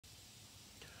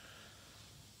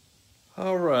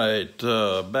All right,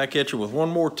 back at you with one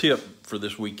more tip for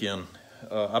this weekend.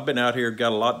 I've been out here,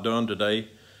 got a lot done today.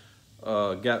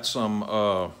 Got some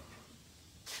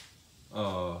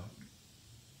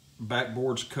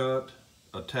backboards cut,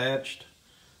 attached.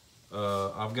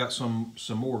 I've got some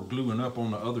more gluing up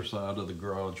on the other side of the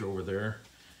garage over there,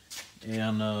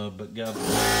 and but got.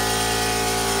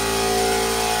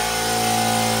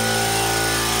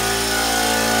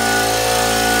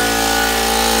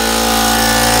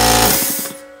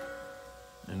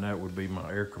 That would be my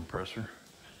air compressor,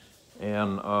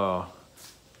 and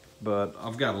but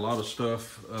I've got a lot of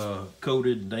stuff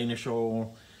coated Danish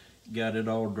oil, got it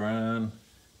all drying,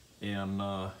 and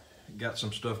got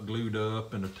some stuff glued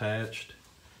up and attached.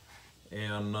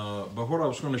 And but what I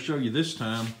was going to show you this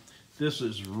time, this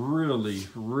is really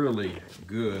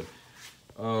good.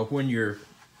 When you're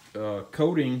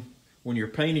when you're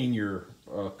painting your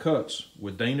cuts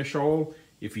with Danish oil,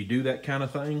 if you do that kind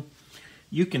of thing,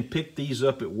 you can pick these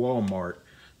up at Walmart.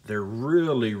 They're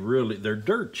they're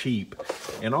dirt cheap,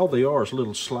 and all they are is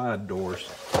little slide doors.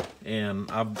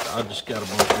 And I just got a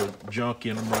bunch of junk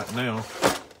in them right now.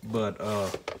 But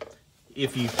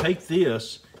if you take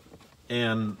this,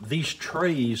 and these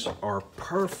trays are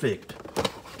perfect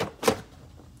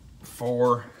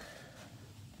for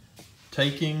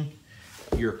taking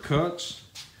your cuts.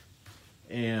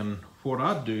 And what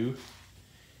I do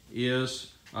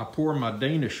is I pour my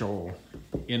Danish oil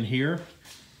in here,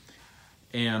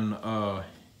 and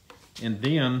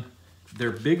then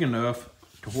they're big enough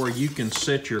to where you can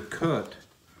set your cut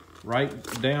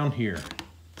right down here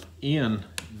in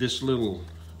this little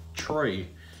tray,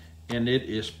 and it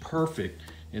is perfect.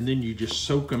 And then you just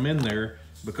soak them in there,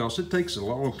 because it takes a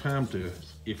long time to,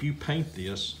 if you paint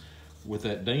this with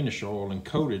that Danish oil and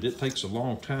coat it, it takes a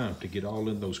long time to get all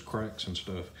in those cracks and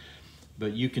stuff.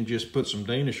 But you can just put some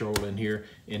Danish oil in here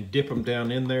and dip them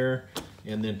down in there,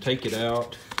 and then take it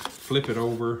out, flip it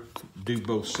over, do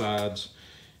both sides.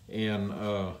 And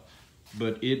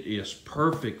but it is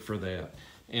perfect for that.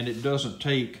 And it doesn't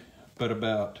take but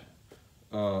about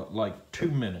like 2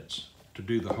 minutes to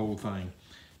do the whole thing.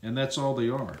 And that's all they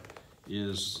are,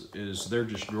 is they're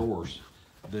just drawers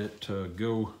that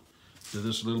go to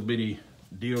this little bitty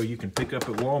deal you can pick up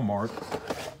at Walmart,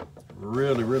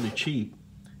 really cheap.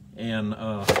 And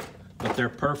but they're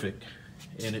perfect,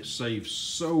 and it saves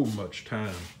so much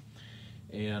time.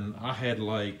 And I had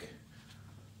like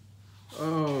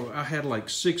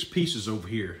 6 pieces over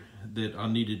here that I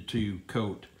needed to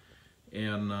coat,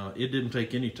 and it didn't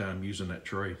take any time using that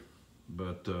tray.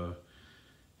 But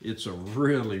it's a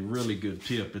really good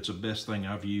tip. It's the best thing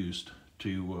I've used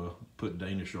to put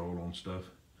Danish oil on stuff.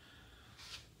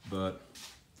 But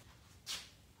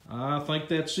I think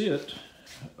that's it.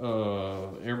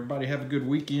 Everybody have a good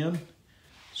weekend.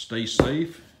 Stay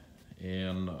safe,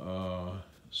 and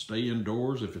stay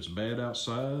indoors if it's bad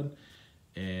outside,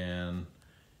 and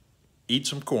eat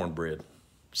some cornbread.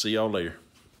 See y'all later.